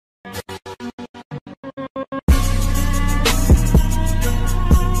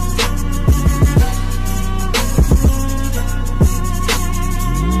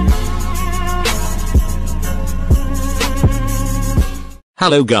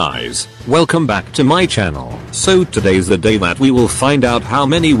Hello guys, welcome back to my channel. So today's the day that we will find out how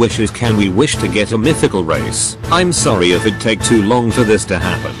many wishes can we wish to get a mythical race. I'm sorry if it take too long for this to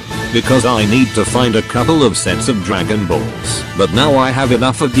happen, because I need to find a couple of sets of Dragon Balls. But now I have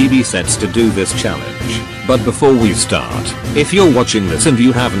enough of DB sets to do this challenge. But before we start, if you're watching this and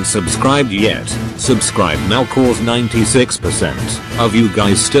you haven't subscribed yet, subscribe now cause 96% of you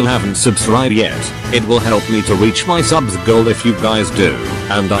guys still haven't subscribed yet. It will help me to reach my subs goal if you guys do,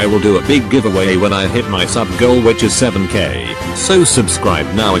 and I will do a big giveaway when I hit my sub goal, which is 7k. So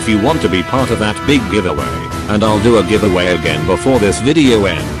subscribe now if you want to be part of that big giveaway, and I'll do a giveaway again before this video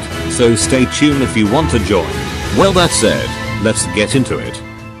ends. So stay tuned if you want to join. Well, that said, let's get into it.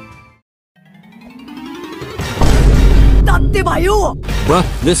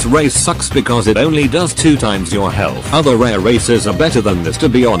 Bruh, this race sucks because it only does 2 times your health. Other rare races are better than this, to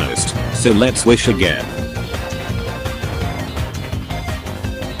be honest. So let's wish again.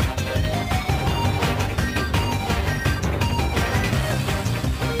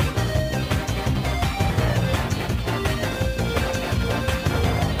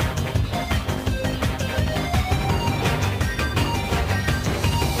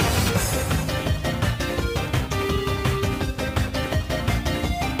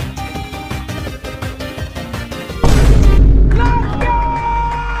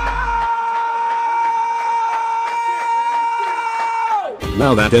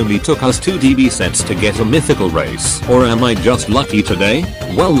 Now that only took us 2 DB sets to get a mythical race. Or am I just lucky today?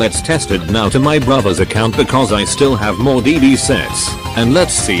 Well, let's test it now to my brother's account because I still have more DB sets. And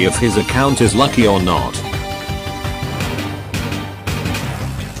let's see if his account is lucky or not.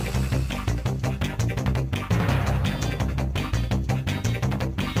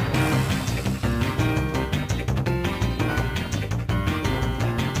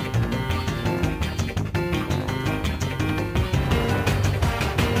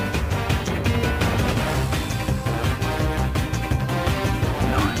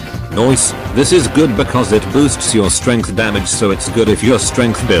 Nice, this is good because it boosts your strength damage, so it's good if you're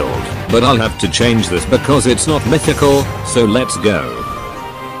strength build. But I'll have to change this because it's not mythical, so let's go.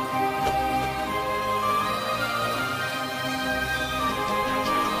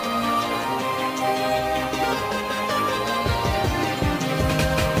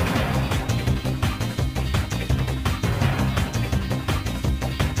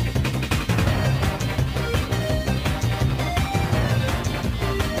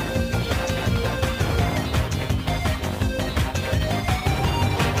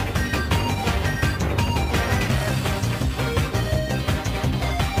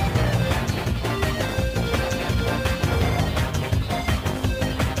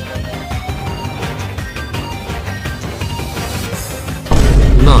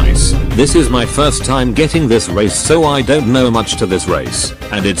 Nice, this is my first time getting this race, so I don't know much to this race,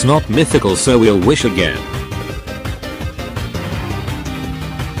 and it's not mythical, so we'll wish again.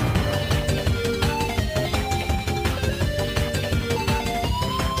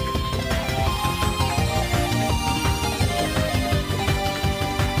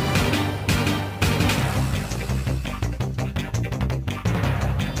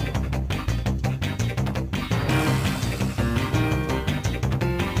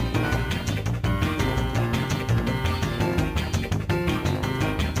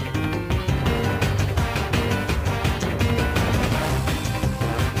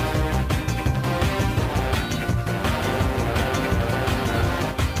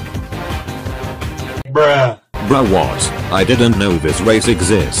 Bruh, what? I didn't know this race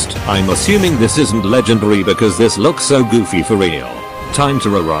exists. I'm assuming this isn't legendary because this looks so goofy for real. Time to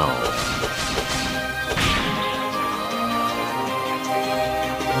reroll.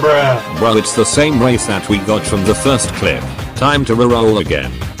 Bruh, it's the same race that we got from the first clip. Time to reroll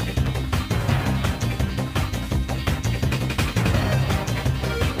again.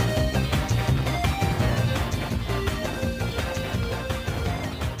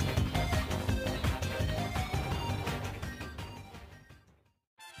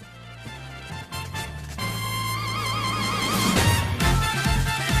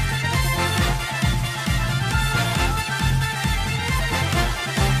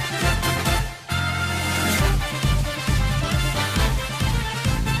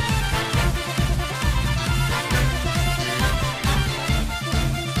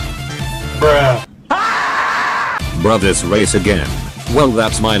 Bruh, this race again. Well,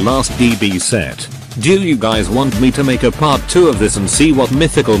 that's my last DB set. Do you guys want me to make a part 2 of this and see what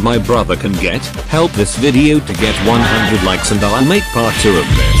mythical my brother can get? Help this video to get 100 likes and I'll make part 2 of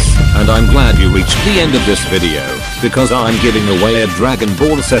this. And I'm glad you reached the end of this video, because I'm giving away a Dragon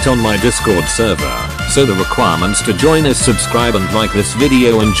Ball set on my Discord server. So the requirements to join is subscribe and like this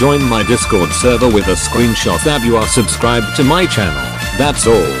video and join my Discord server with a screenshot that you are subscribed to my channel. That's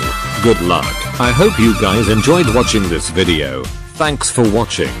all. Good luck. I hope you guys enjoyed watching this video. Thanks for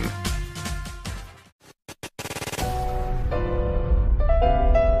watching.